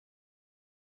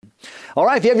All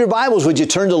right, if you have your Bibles, would you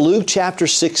turn to Luke chapter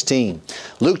 16?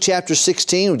 Luke chapter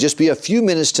 16 will just be a few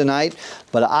minutes tonight,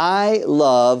 but I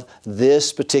love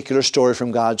this particular story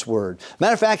from God's Word.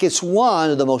 Matter of fact, it's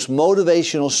one of the most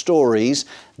motivational stories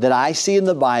that I see in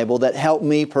the Bible that help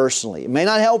me personally. It may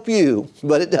not help you,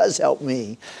 but it does help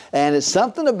me. And it's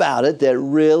something about it that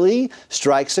really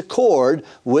strikes a chord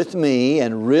with me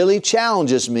and really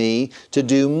challenges me to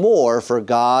do more for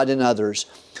God and others.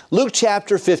 Luke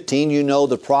chapter 15, you know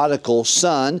the prodigal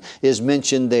son is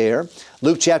mentioned there.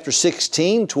 Luke chapter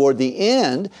 16, toward the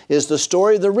end, is the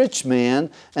story of the rich man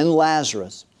and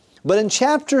Lazarus. But in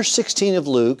chapter 16 of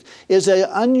Luke is an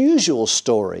unusual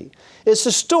story. It's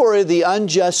the story of the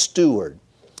unjust steward.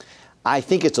 I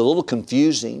think it's a little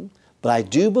confusing, but I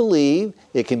do believe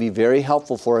it can be very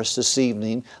helpful for us this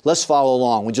evening. Let's follow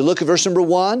along. Would you look at verse number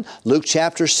 1, Luke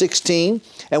chapter 16?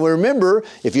 And remember,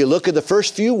 if you look at the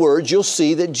first few words, you'll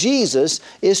see that Jesus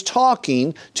is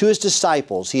talking to His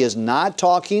disciples. He is not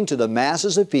talking to the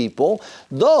masses of people,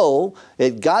 though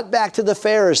it got back to the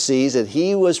Pharisees that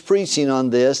He was preaching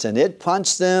on this, and it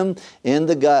punched them in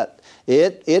the gut.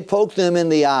 It poked them in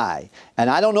the eye. And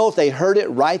I don't know if they heard it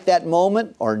right that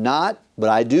moment or not, but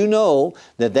I do know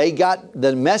that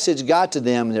the message got to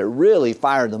them and it really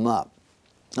fired them up.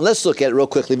 And let's look at it real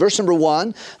quickly. Verse number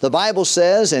 1, the Bible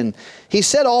says, "And He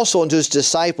said also unto His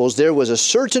disciples, There was a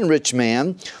certain rich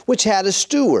man which had a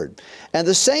steward, and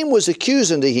the same was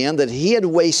accused unto him that he had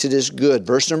wasted his good."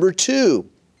 Verse number 2,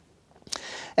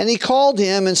 "And he called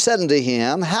him and said unto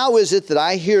him, How is it that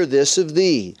I hear this of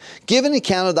thee? Give an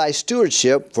account of thy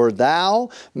stewardship, for thou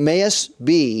mayest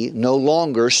be no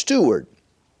longer steward.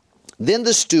 Then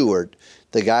the steward,"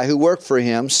 the guy who worked for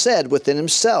him, "said within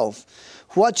himself,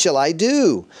 What shall I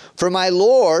do? For my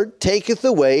Lord taketh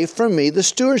away from me the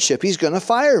stewardship." He's going to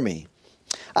fire me.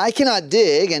 "I cannot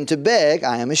dig, and to beg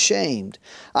I am ashamed.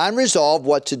 I am resolved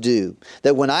what to do,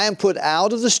 that when I am put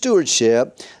out of the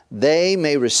stewardship, they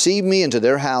may receive me into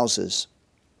their houses.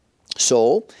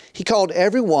 So he called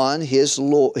every one his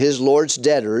Lord's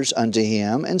debtors unto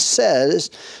him, and says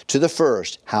to the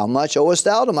first, How much owest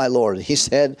thou to my Lord? And he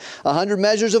said, 100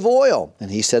 measures of oil.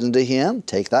 And he said unto him,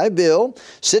 Take thy bill,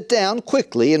 sit down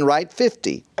quickly, and write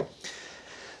 50.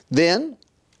 Then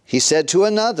he said to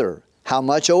another, How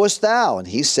much owest thou? And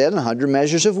he said, 100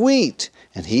 measures of wheat.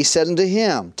 And he said unto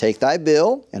him, Take thy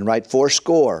bill, and write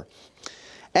 80.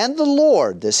 And the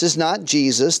Lord," this is not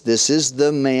Jesus, this is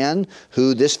the man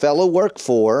who this fellow worked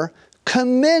for,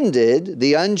 "commended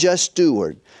the unjust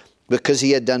steward, because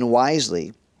he had done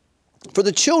wisely. For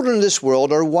the children of this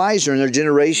world are wiser in their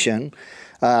generation,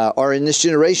 or in this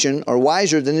generation, are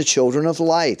wiser than the children of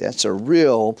light." That's a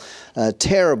real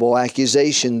terrible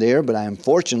accusation there, but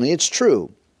unfortunately it's true.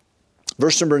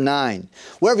 Verse number 9.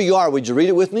 Wherever you are, would you read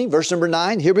it with me? Verse number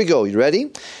 9. Here we go. You ready?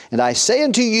 "And I say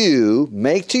unto you,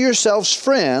 make to yourselves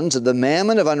friends of the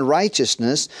mammon of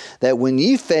unrighteousness, that when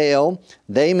ye fail,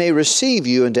 they may receive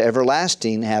you into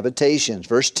everlasting habitations."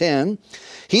 Verse 10.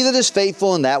 "He that is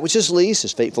faithful in that which is least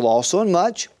is faithful also in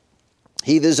much.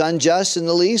 He that is unjust in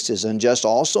the least is unjust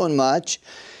also in much.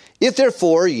 If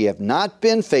therefore ye have not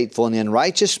been faithful in the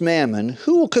unrighteous mammon,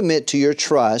 who will commit to your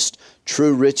trust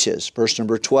true riches?" Verse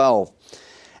number 12.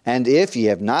 "And if ye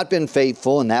have not been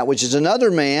faithful in that which is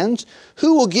another man's,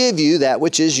 who will give you that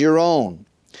which is your own?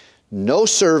 No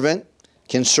servant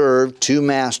can serve two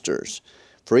masters.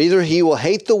 For either he will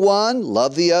hate the one,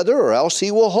 love the other, or else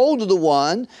he will hold to the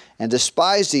one and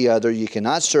despise the other. You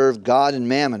cannot serve God and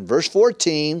mammon." Verse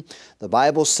 14, the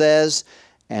Bible says,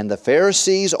 "And the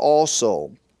Pharisees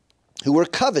also, who were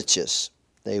covetous,"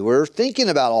 they were thinking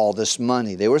about all this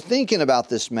money, they were thinking about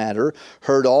this matter,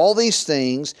 "heard all these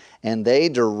things, and they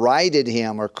derided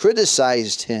him," or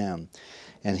criticized him.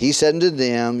 "And he said unto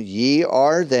them, Ye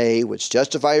are they which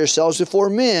justify yourselves before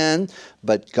men,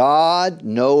 but God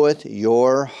knoweth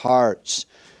your hearts.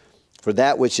 For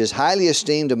that which is highly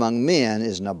esteemed among men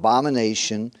is an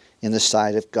abomination in the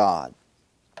sight of God."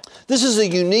 This is a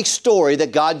unique story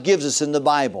that God gives us in the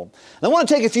Bible. And I want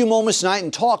to take a few moments tonight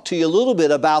and talk to you a little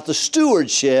bit about the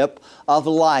stewardship of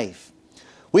life.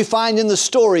 We find in the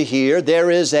story here there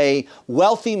is a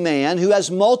wealthy man who has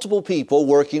multiple people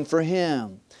working for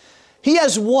him. He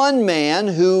has one man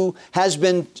who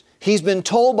he's been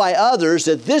told by others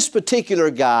that this particular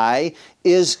guy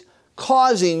is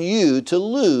causing you to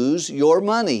lose your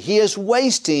money. He is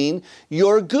wasting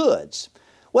your goods.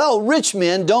 Well, rich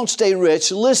men don't stay rich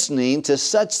listening to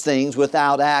such things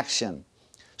without action.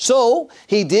 So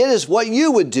he did as what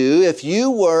you would do if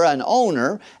you were an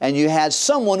owner and you had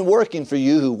someone working for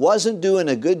you who wasn't doing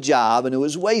a good job and who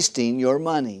was wasting your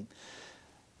money.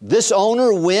 This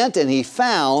owner went and he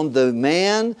found the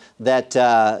man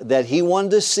that he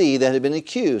wanted to see that had been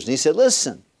accused. And he said,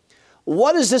 listen,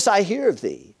 what is this I hear of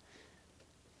thee?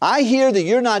 I hear that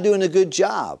you're not doing a good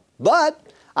job, but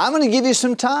I'm going to give you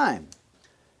some time.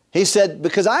 He said,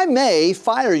 because I may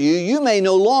fire you, you may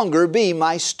no longer be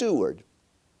my steward.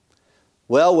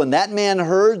 Well, when that man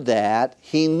heard that,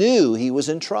 he knew he was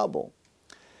in trouble.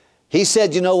 He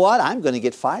said, you know what? I'm going to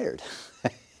get fired.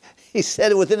 He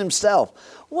said it within himself.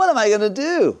 What am I going to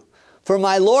do? For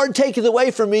my Lord taketh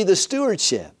away from me the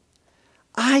stewardship.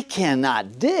 I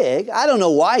cannot dig. I don't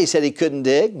know why he said he couldn't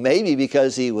dig. Maybe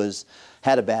because he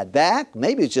had a bad back.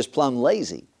 Maybe he's just plumb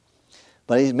lazy.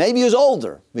 But maybe he was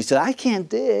older. He said, I can't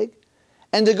dig.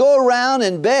 And to go around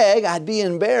and beg, I'd be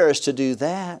embarrassed to do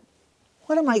that.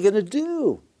 What am I going to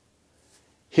do?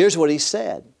 Here's what he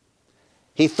said.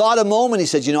 He thought a moment. He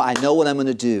said, you know, I know what I'm going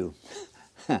to do.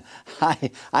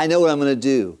 I know what I'm going to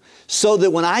do. So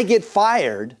that when I get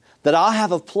fired, that I'll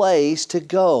have a place to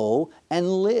go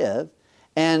and live,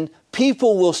 and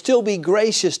people will still be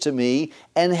gracious to me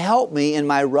and help me in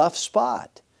my rough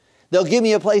spot. They'll give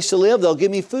me a place to live. They'll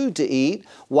give me food to eat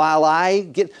while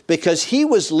because he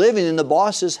was living in the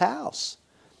boss's house.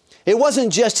 It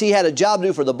wasn't just he had a job to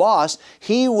do for the boss.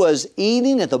 He was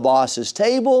eating at the boss's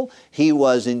table. He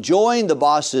was enjoying the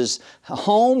boss's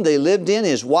home they lived in,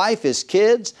 his wife, his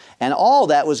kids, and all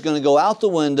that was going to go out the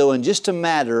window in just a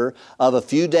matter of a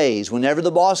few days. Whenever the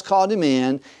boss called him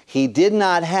in, he did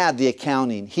not have the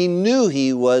accounting. He knew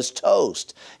he was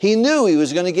toast. He knew he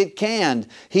was going to get canned.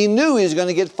 He knew he was going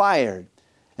to get fired.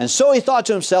 And so he thought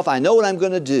to himself, I know what I'm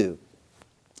going to do.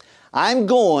 I'm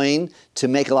going to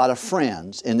make a lot of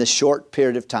friends in this short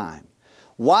period of time.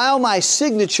 While my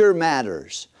signature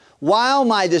matters, while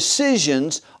my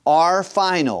decisions are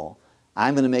final,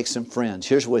 I'm going to make some friends.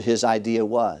 Here's what his idea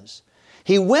was.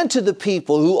 He went to the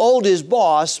people who owed his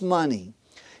boss money.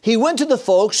 He went to the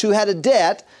folks who had a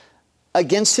debt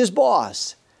against his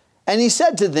boss. And he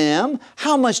said to them,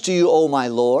 how much do you owe my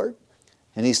Lord?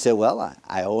 And he said, well,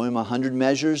 I owe him 100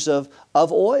 measures of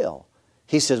oil.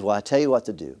 He says, well, I tell you what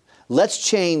to do. Let's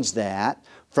change that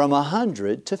from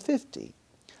 100 to 50.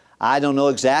 I don't know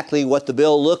exactly what the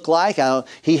bill looked like.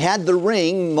 He had the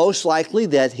ring, most likely,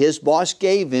 that his boss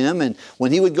gave him. And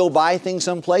when he would go buy things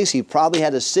someplace, he probably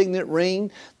had a signet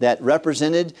ring that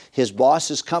represented his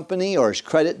boss's company or his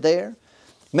credit there.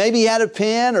 Maybe he had a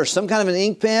pen or some kind of an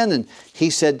ink pen. And he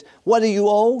said, what do you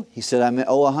owe? He said, I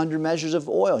owe 100 measures of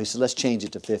oil. He said, let's change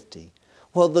it to 50.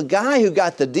 Well, the guy who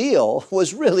got the deal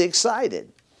was really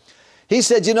excited. He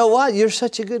said, you know what? You're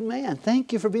such a good man.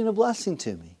 Thank you for being a blessing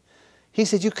to me. He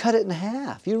said, you cut it in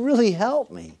half. You really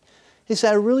helped me. He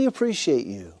said, I really appreciate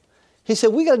you. He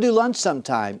said, we got to do lunch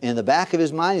sometime. In the back of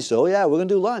his mind, he said, oh yeah, we're going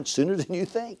to do lunch sooner than you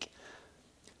think.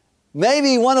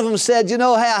 Maybe one of them said, you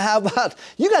know, hey, how about,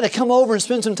 you got to come over and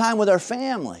spend some time with our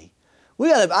family.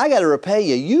 I got to repay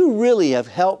you. You really have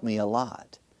helped me a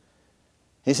lot.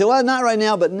 He said, well, not right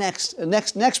now, but next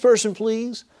person,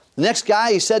 please. The next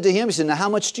guy, he said to him, he said, now how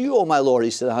much do you owe my Lord? He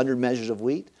said, 100 measures of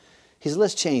wheat. He said,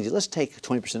 let's change it. Let's take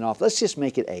 20% off. Let's just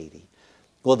make it 80.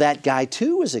 Well, that guy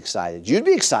too was excited. You'd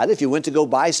be excited if you went to go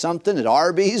buy something at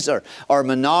Arby's or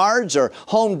Menards or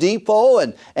Home Depot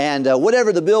and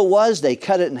whatever the bill was, they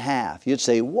cut it in half. You'd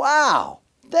say, wow,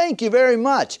 thank you very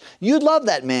much. You'd love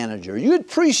that manager. You'd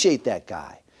appreciate that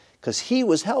guy because he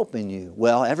was helping you.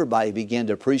 Well, everybody began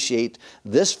to appreciate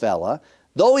this fella.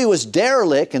 Though he was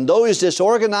derelict and though he was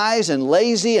disorganized and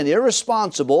lazy and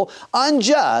irresponsible,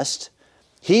 unjust,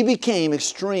 he became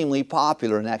extremely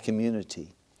popular in that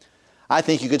community. I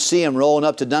think you could see him rolling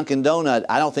up to Dunkin' Donut.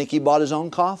 I don't think he bought his own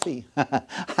coffee.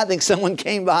 I think someone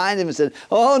came behind him and said,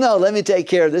 oh no, let me take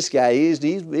care of this guy. He's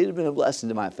been a blessing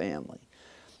to my family.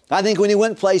 I think when he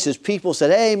went places, people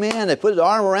said, hey man, they put an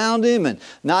arm around him, and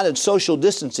not in social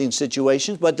distancing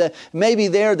situations, but maybe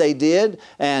there they did,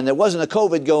 and there wasn't a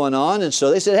COVID going on, and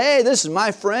so they said, hey, this is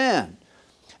my friend.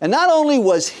 And not only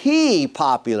was he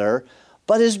popular,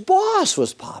 but his boss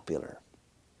was popular.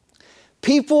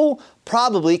 People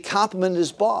probably complimented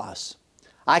his boss.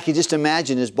 I could just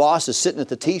imagine his boss is sitting at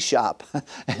the tea shop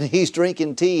and he's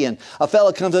drinking tea, and a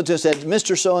fellow comes up to him and said,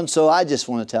 Mr. So-and-so, I just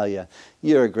want to tell you,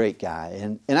 you're a great guy,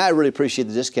 and I really appreciate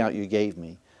the discount you gave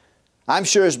me. I'm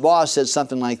sure his boss said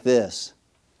something like this,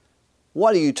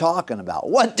 what are you talking about?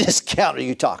 What discount are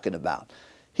you talking about?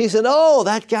 He said, oh,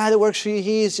 that guy that works for you,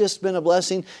 he's just been a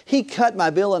blessing. He cut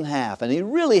my bill in half and he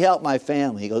really helped my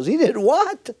family. He goes, he did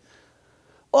what?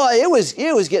 Oh, it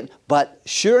was getting, but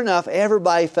sure enough,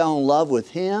 everybody fell in love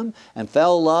with him and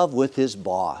fell in love with his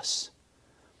boss.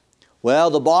 Well,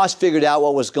 the boss figured out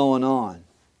what was going on.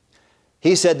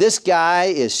 He said, this guy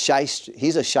is shyster.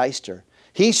 He's a shyster.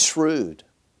 He's shrewd.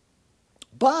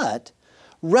 But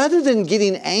rather than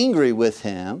getting angry with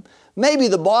him, maybe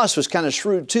the boss was kind of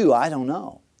shrewd too, I don't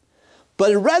know.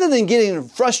 But rather than getting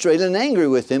frustrated and angry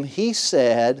with him, he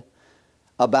said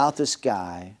about this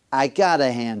guy, I got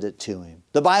to hand it to him.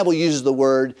 The Bible uses the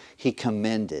word, he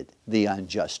commended the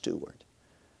unjust steward.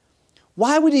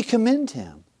 Why would he commend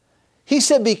him? He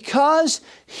said because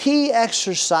he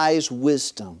exercised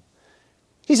wisdom.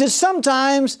 He said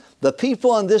sometimes the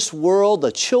people in this world,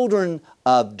 the children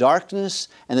of darkness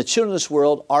and the children of this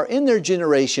world are in their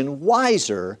generation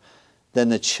wiser than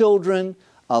the children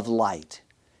of light.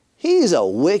 He's a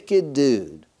wicked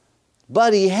dude,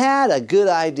 but he had a good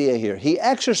idea here. He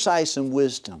exercised some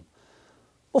wisdom.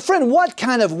 Well, friend, what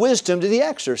kind of wisdom did he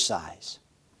exercise?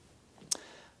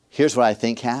 Here's what I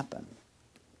think happened.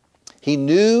 He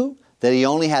knew that he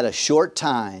only had a short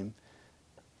time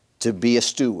to be a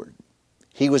steward.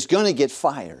 He was going to get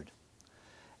fired.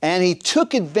 And he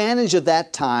took advantage of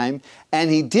that time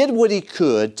and he did what he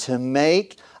could to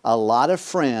make a lot of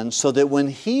friends so that when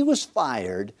he was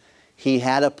fired, he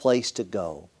had a place to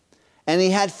go. And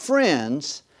he had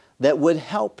friends that would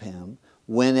help him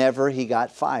whenever he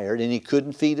got fired and he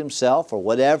couldn't feed himself or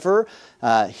whatever,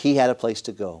 he had a place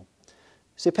to go.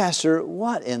 Say, Pastor,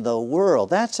 what in the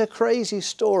world? That's a crazy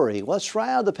story. Well, it's right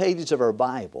out of the pages of our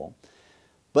Bible.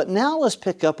 But now let's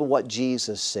pick up on what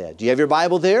Jesus said. Do you have your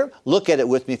Bible there? Look at it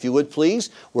with me if you would, please.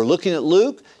 We're looking at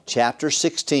Luke chapter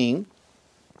 16.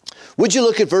 Would you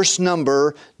look at verse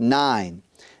number 9?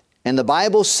 And the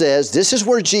Bible says, this is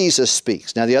where Jesus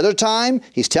speaks. Now the other time,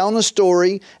 he's telling a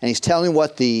story and he's telling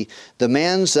what the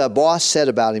man's boss said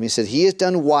about him. He said, he has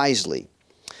done wisely.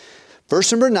 Verse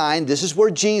number 9, this is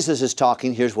where Jesus is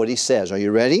talking. Here's what he says. Are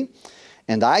you ready?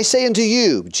 And I say unto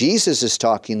you, Jesus is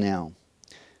talking now,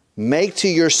 make to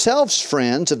yourselves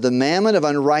friends of the mammon of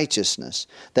unrighteousness,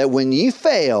 that when ye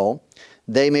fail,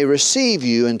 they may receive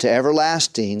you into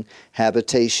everlasting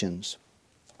habitations.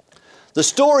 The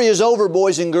story is over,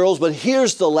 boys and girls, but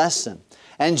here's the lesson.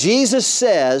 And Jesus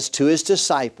says to His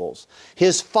disciples,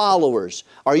 His followers,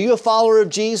 are you a follower of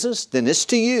Jesus? Then it's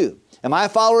to you. Am I a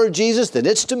follower of Jesus? Then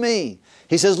it's to me.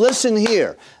 He says, listen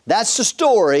here. That's the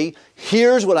story.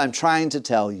 Here's what I'm trying to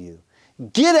tell you.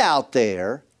 Get out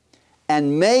there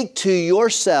and make to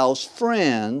yourselves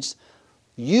friends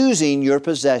using your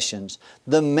possessions.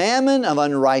 The mammon of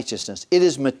unrighteousness. It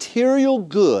is material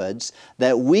goods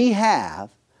that we have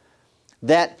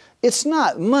that it's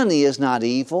not, money is not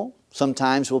evil.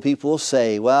 Sometimes people will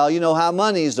say, well, you know how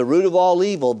money is the root of all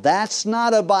evil. That's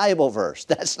not a Bible verse.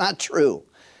 That's not true.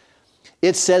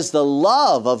 It says the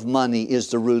love of money is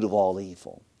the root of all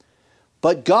evil.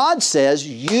 But God says,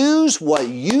 use what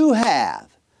you have.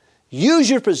 Use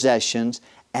your possessions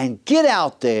and get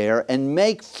out there and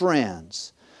make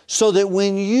friends so that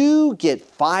when you get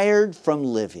fired from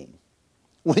living,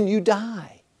 when you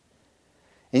die,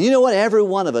 and you know what? Every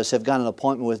one of us have got an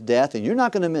appointment with death and you're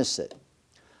not going to miss it.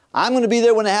 I'm going to be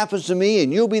there when it happens to me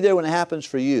and you'll be there when it happens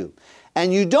for you.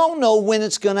 And you don't know when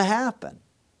it's going to happen.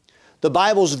 The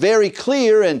Bible's very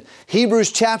clear in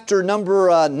Hebrews chapter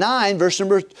number 9, verse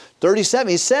number 37.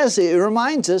 He says, it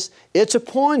reminds us, it's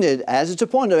appointed, as it's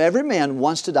appointed, every man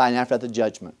wants to die and after the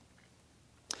judgment.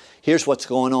 Here's what's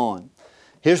going on.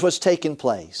 Here's what's taking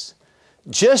place.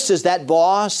 Just as that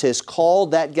boss has called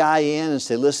that guy in and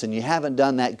said, listen, you haven't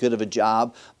done that good of a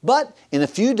job, but in a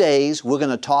few days we're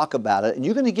going to talk about it and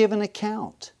you're going to give an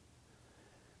account.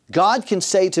 God can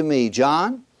say to me,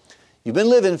 John, you've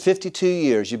been living 52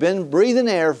 years. You've been breathing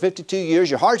air 52 years.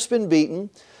 Your heart's been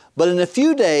beating. But in a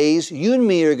few days, you and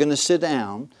me are going to sit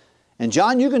down. And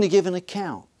John, you're going to give an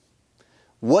account.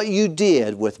 What you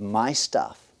did with my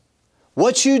stuff.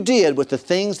 What you did with the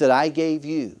things that I gave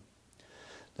you.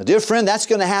 Now, dear friend, that's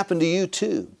going to happen to you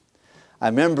too. I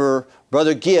remember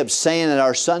Brother Gibbs saying at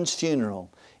our son's funeral,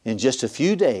 in just a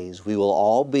few days, we will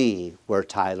all be where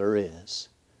Tyler is.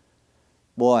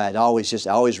 Boy, it always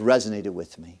resonated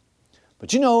with me.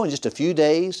 But you know, in just a few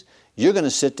days, you're going to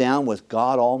sit down with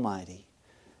God Almighty.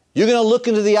 You're going to look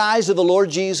into the eyes of the Lord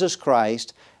Jesus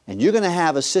Christ, and you're going to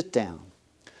have a sit down.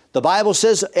 The Bible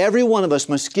says every one of us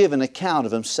must give an account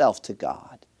of himself to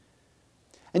God.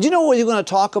 And you know what you're going to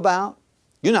talk about?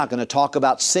 You're not going to talk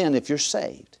about sin if you're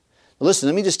saved. Now listen,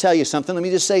 let me just tell you something. Let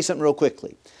me just say something real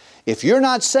quickly. If you're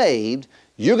not saved,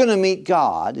 you're going to meet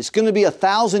God. It's going to be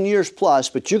 1,000 years plus,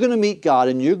 but you're going to meet God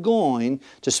and you're going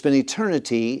to spend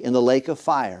eternity in the lake of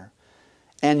fire.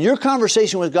 And your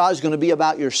conversation with God is going to be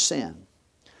about your sin.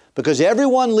 Because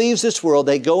everyone leaves this world,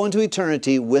 they go into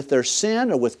eternity with their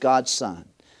sin or with God's Son.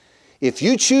 If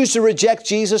you choose to reject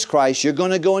Jesus Christ, you're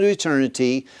going to go into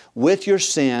eternity with your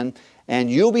sin. and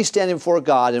you'll be standing before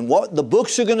God, and what the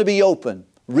books are going to be open.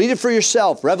 Read it for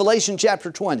yourself, Revelation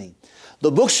chapter 20.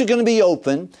 The books are going to be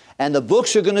open, and the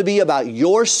books are going to be about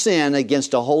your sin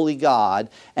against a holy God,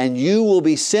 and you will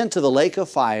be sent to the lake of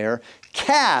fire,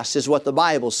 cast, is what the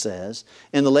Bible says,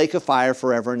 in the lake of fire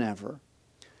forever and ever.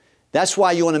 That's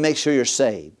why you want to make sure you're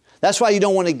saved. That's why you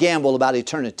don't want to gamble about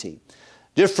eternity.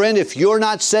 Dear friend, if you're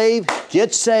not saved,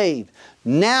 get saved.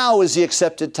 Now is the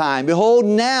accepted time. Behold,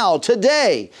 now,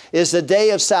 today is the day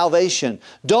of salvation.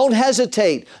 Don't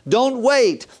hesitate. Don't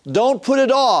wait. Don't put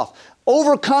it off.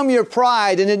 Overcome your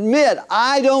pride and admit,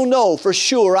 I don't know for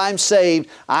sure I'm saved.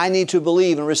 I need to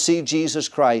believe and receive Jesus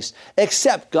Christ.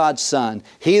 Accept God's Son.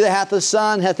 He that hath the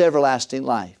Son hath everlasting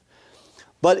life.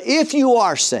 But if you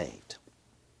are saved,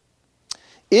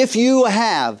 if you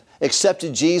have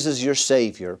accepted Jesus your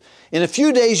Savior, in a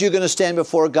few days you're going to stand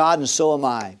before God, and so am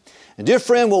I. And dear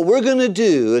friend, what we're going to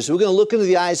do is we're going to look into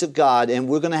the eyes of God, and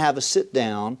we're going to have a sit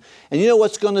down. And you know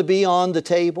what's going to be on the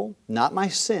table? Not my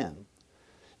sin.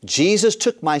 Jesus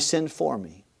took my sin for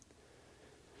me.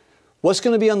 What's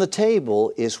going to be on the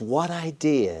table is what I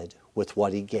did with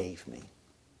what He gave me.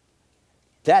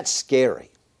 That's scary.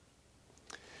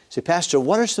 Say, Pastor,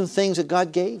 what are some things that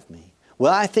God gave me?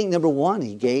 Well, I think number one,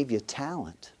 He gave you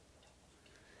talent.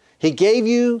 He gave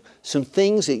you some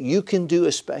things that you can do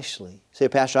especially. Say,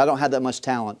 Pastor, I don't have that much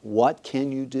talent. What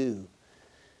can you do?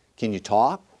 Can you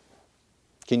talk?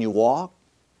 Can you walk?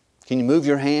 Can you move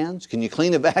your hands? Can you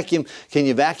clean a vacuum? Can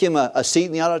you vacuum a seat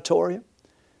in the auditorium?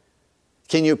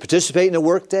 Can you participate in a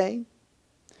work day?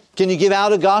 Can you give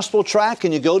out a gospel tract?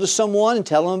 Can you go to someone and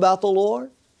tell them about the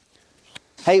Lord?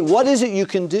 Hey, what is it you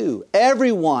can do?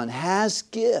 Everyone has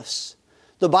gifts.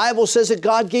 The Bible says that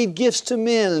God gave gifts to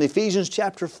men in Ephesians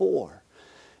chapter 4.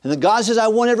 And that God says, I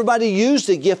want everybody to use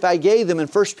the gift I gave them in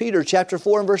 1 Peter chapter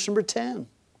 4 and verse number 10.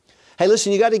 Hey,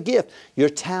 listen, you got a gift, your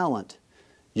talent.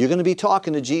 You're going to be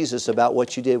talking to Jesus about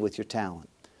what you did with your talent.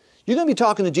 You're going to be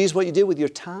talking to Jesus what you did with your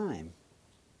time.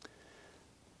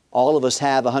 All of us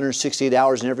have 168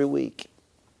 hours in every week.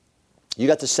 You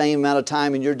got the same amount of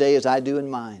time in your day as I do in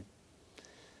mine.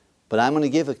 But I'm going to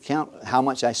give account how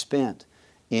much I spent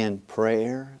in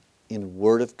prayer, in the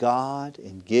Word of God,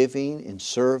 in giving, in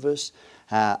service,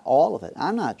 all of it.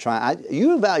 I'm not trying.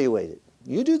 You evaluate it.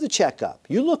 You do the checkup.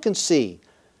 You look and see.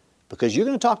 Because you're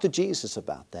going to talk to Jesus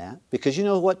about that. Because you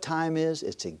know what time is?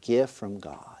 It's a gift from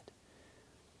God.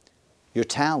 Your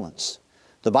talents.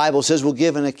 The Bible says we'll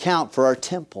give an account for our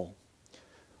temple.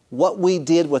 What we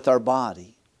did with our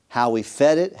body. How we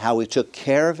fed it. How we took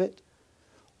care of it.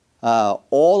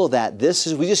 All of that.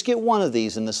 We just get one of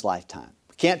these in this lifetime.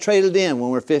 We can't trade it in when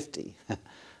we're 50.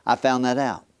 I found that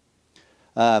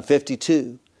out.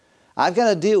 52. I've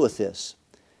got to deal with this.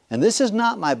 And this is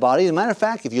not my body. As a matter of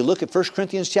fact, if you look at 1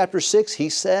 Corinthians chapter 6, he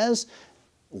says,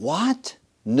 what?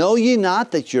 Know ye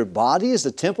not that your body is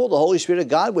the temple of the Holy Spirit of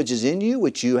God, which is in you,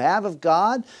 which you have of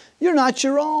God? You're not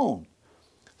your own.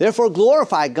 Therefore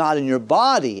glorify God in your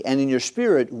body and in your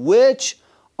spirit, which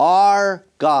are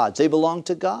God's. They belong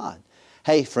to God.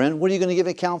 Hey, friend, what are you going to give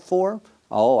account for?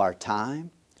 Oh, our time,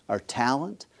 our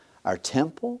talent, our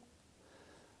temple.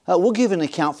 We'll give an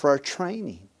account for our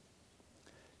training.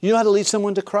 You know how to lead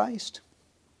someone to Christ?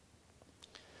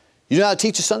 You know how to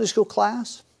teach a Sunday school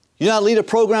class? You know how to lead a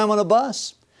program on a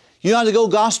bus? You know how to go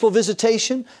gospel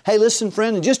visitation? Hey, listen,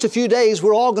 friend, in just a few days,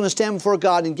 we're all going to stand before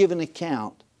God and give an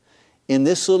account in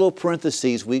this little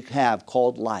parentheses we have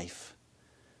called life.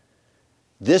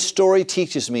 This story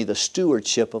teaches me the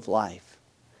stewardship of life.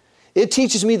 It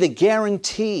teaches me the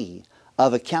guarantee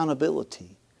of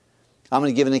accountability. I'm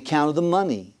going to give an account of the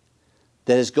money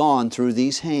that has gone through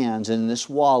these hands and in this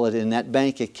wallet and that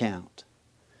bank account.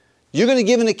 You're going to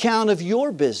give an account of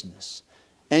your business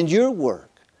and your work.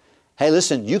 Hey,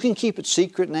 listen, you can keep it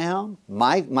secret now.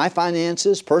 My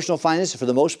finances, personal finances, for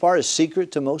the most part, is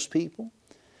secret to most people.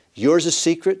 Yours is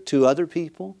secret to other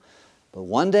people. But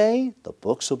one day, the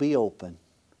books will be open.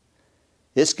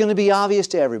 It's going to be obvious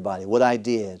to everybody what I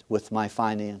did with my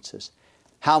finances,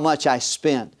 how much I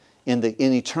spent in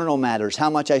eternal matters, how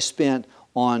much I spent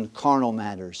on carnal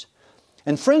matters.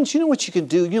 And friends, you know what you can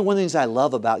do? You know one of the things I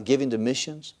love about giving to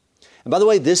missions? And by the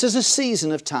way, this is a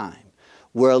season of time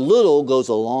where a little goes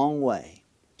a long way.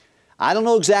 I don't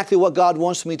know exactly what God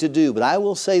wants me to do, but I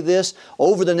will say this,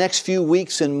 over the next few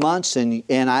weeks and months, and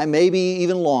I maybe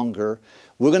even longer,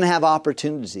 we're going to have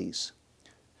opportunities.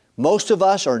 Most of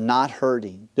us are not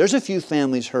hurting. There's a few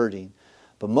families hurting,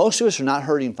 but most of us are not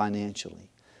hurting financially.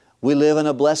 We live in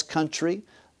a blessed country.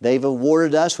 They've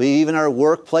awarded us, even our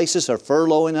workplaces are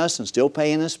furloughing us and still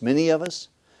paying us, many of us.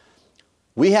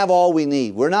 We have all we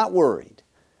need. We're not worried.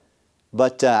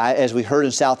 But as we heard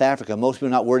in South Africa, most people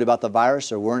are not worried about the virus.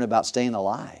 They're worrying about staying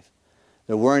alive.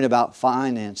 They're worrying about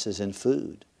finances and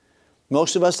food.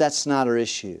 Most of us, that's not our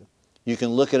issue. You can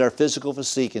look at our physical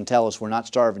physique and tell us we're not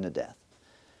starving to death.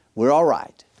 We're all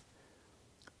right.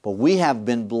 But we have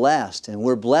been blessed, and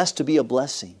we're blessed to be a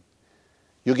blessing.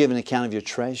 You'll give an account of your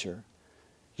treasure,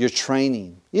 your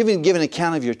training. You even give an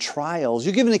account of your trials.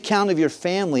 You give an account of your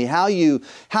family, how you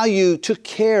took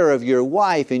care of your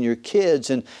wife and your kids,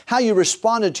 and how you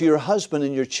responded to your husband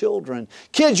and your children.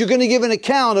 Kids, you're going to give an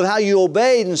account of how you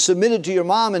obeyed and submitted to your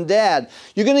mom and dad.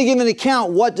 You're going to give an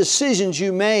account what decisions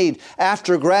you made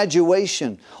after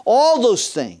graduation. All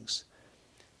those things.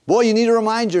 Boy, you need to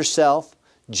remind yourself,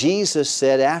 Jesus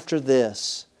said after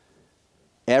this,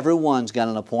 everyone's got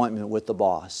an appointment with the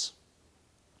boss.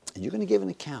 And you're going to give an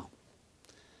account.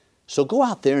 So go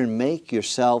out there and make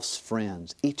yourselves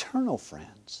friends, eternal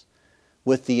friends,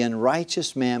 with the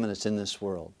unrighteous mammon that's in this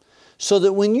world. So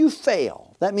that when you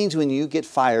fail, that means when you get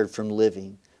fired from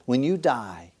living, when you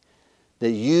die,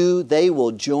 that they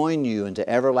will join you into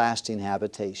everlasting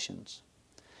habitations.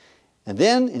 And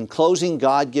then, in closing,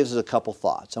 God gives us a couple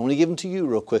thoughts. I want to give them to you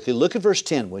real quickly. Look at verse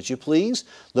 10, would you please?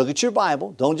 Look at your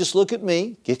Bible. Don't just look at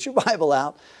me. Get your Bible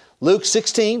out. Luke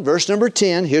 16, verse number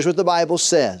 10, here's what the Bible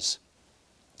says.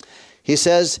 He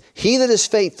says, "He that is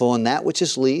faithful in that which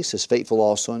is least is faithful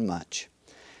also in much.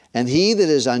 And he that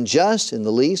is unjust in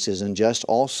the least is unjust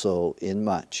also in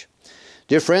much."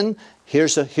 Dear friend,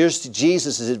 here's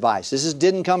Jesus' advice. This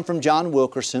didn't come from John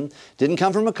Wilkerson, didn't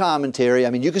come from a commentary. I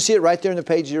mean, you can see it right there in the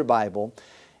page of your Bible.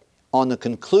 On the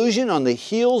conclusion, on the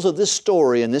heels of this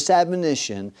story and this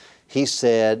admonition, he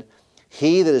said,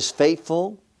 "He that is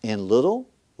faithful in little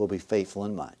will be faithful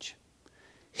in much.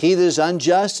 He that is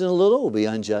unjust in a little will be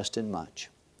unjust in much."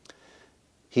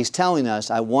 He's telling us,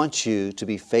 I want you to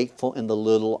be faithful in the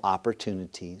little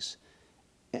opportunities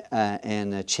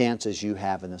and chances you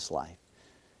have in this life.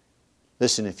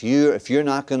 Listen, if you're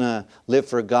not going to live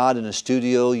for God in a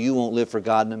studio, you won't live for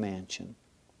God in a mansion.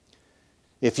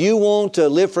 If you won't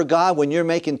live for God when you're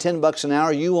making $10 an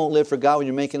hour, you won't live for God when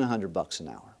you're making $100 an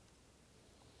hour.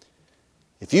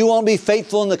 If you won't be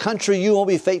faithful in the country, you won't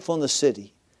be faithful in the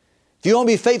city. If you won't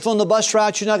be faithful in the bus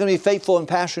route, you're not going to be faithful in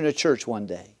pastoring a church one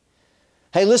day.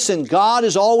 Hey, listen, God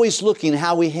is always looking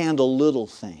how we handle little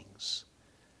things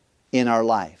in our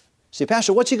life. See,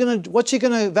 Pastor, what's he going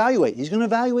to evaluate? He's going to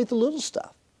evaluate the little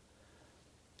stuff.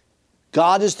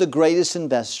 God is the greatest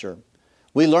investor.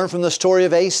 We learn from the story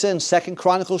of Asa in 2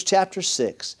 Chronicles chapter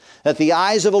 6 that the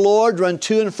eyes of the Lord run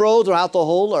to and fro throughout the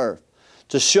whole earth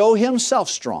to show Himself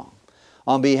strong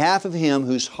on behalf of him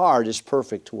whose heart is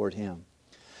perfect toward Him.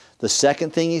 The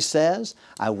second thing He says,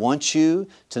 I want you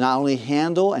to not only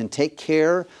handle and take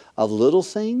care of little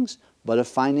things, but of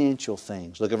financial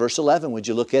things. Look at verse 11. Would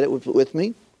you look at it with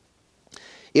me?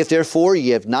 "If therefore ye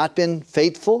have not been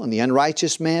faithful in the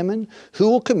unrighteous mammon, who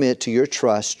will commit to your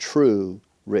trust true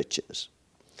riches?"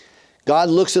 God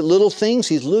looks at little things.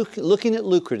 He's looking at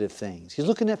lucrative things. He's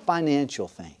looking at financial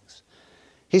things.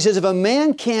 He says, if a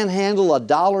man can't handle a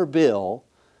dollar bill,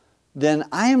 then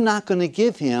I am not going to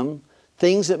give him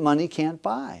things that money can't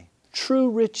buy. True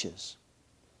riches.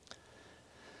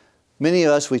 Many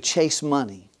of us, we chase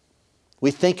money.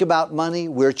 We think about money.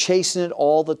 We're chasing it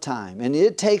all the time. And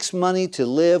it takes money to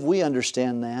live. We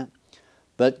understand that.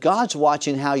 But God's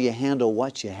watching how you handle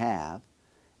what you have.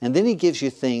 And then He gives you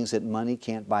things that money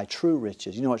can't buy. True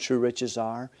riches. You know what true riches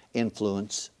are?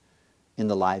 Influence in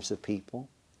the lives of people.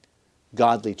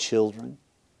 Godly children.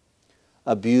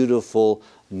 A beautiful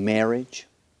marriage.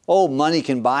 Oh, money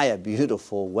can buy a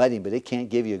beautiful wedding, but it can't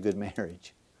give you a good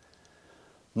marriage.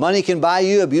 Money can buy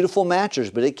you a beautiful mattress,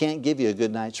 but it can't give you a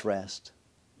good night's rest.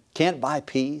 Can't buy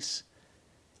peace.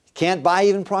 Can't buy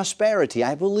even prosperity.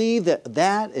 I believe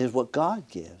that is what God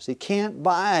gives. It can't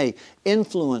buy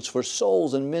influence for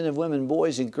souls and men and women,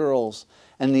 boys and girls,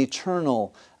 and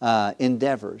eternal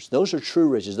endeavors. Those are true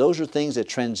riches. Those are things that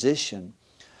transition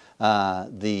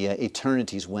the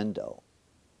eternity's window.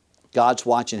 God's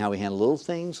watching how we handle little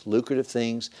things, lucrative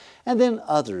things, and then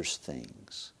others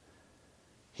things.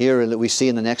 Here we see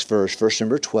in the next verse, verse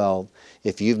number 12,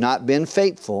 if you've not been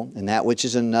faithful in that which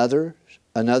is another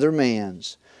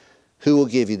man's, who will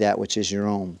give you that which is your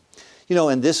own? You know,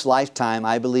 in this lifetime,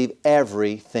 I believe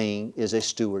everything is a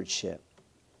stewardship.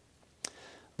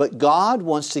 But God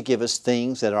wants to give us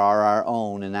things that are our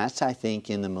own, and that's, I think,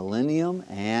 in the millennium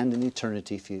and in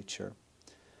eternity future.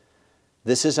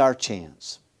 This is our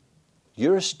chance.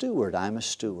 You're a steward, I'm a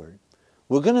steward.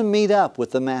 We're going to meet up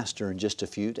with the Master in just a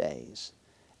few days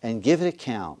and give an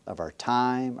account of our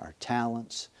time, our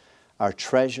talents, our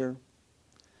treasure.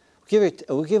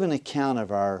 we'll give an account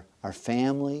of our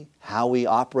family, how we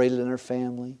operated in our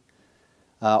family,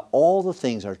 all the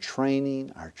things, our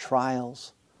training, our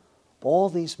trials, all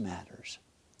these matters.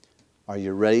 Are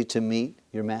you ready to meet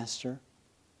your Master?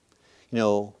 You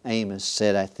know, Amos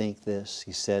said, I think this.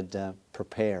 He said,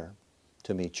 prepare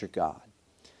to meet your God.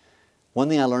 One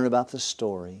thing I learned about this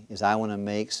story is I want to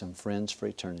make some friends for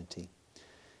eternity.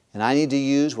 And I need to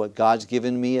use what God's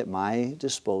given me at my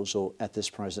disposal at this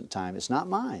present time. It's not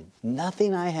mine.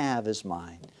 Nothing I have is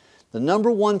mine. The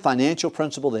number one financial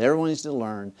principle that everyone needs to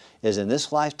learn is in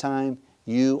this lifetime,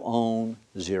 you own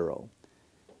zero.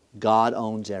 God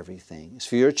owns everything.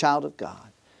 So you're a child of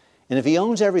God. And if He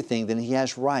owns everything, then He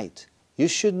has right. We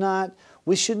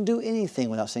shouldn't do anything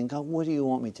without saying, God, what do you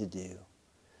want me to do?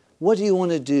 What do you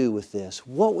want to do with this?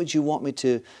 What would you want me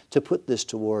to put this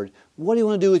toward? What do you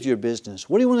want to do with your business?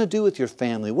 What do you want to do with your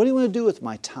family? What do you want to do with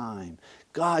my time?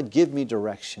 God, give me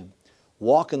direction.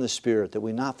 Walk in the Spirit that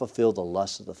we not fulfill the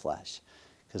lust of the flesh,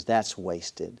 because that's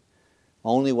wasted.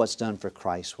 Only what's done for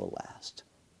Christ will last.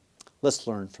 Let's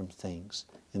learn from things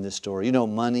in this story. You know,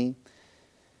 money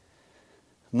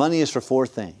is for four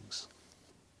things.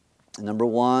 Number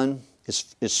one,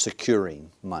 it's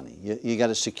securing money. You got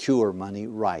to secure money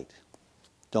right.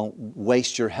 Don't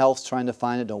waste your health trying to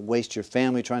find it. Don't waste your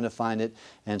family trying to find it.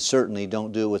 And certainly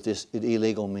don't do it with this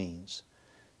illegal means.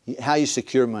 How you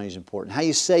secure money is important. How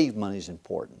you save money is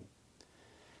important.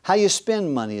 How you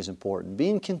spend money is important.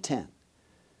 Being content.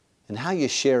 And how you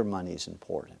share money is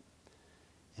important.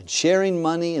 And sharing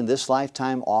money in this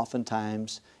lifetime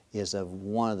oftentimes is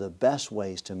one of the best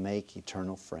ways to make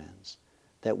eternal friends.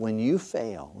 That when you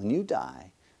fail, when you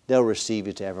die, they'll receive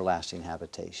you to everlasting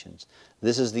habitations.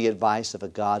 This is the advice of a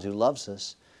God who loves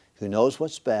us, who knows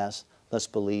what's best. Let's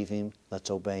believe Him.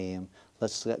 Let's obey Him.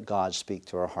 Let's let God speak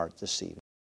to our heart this evening.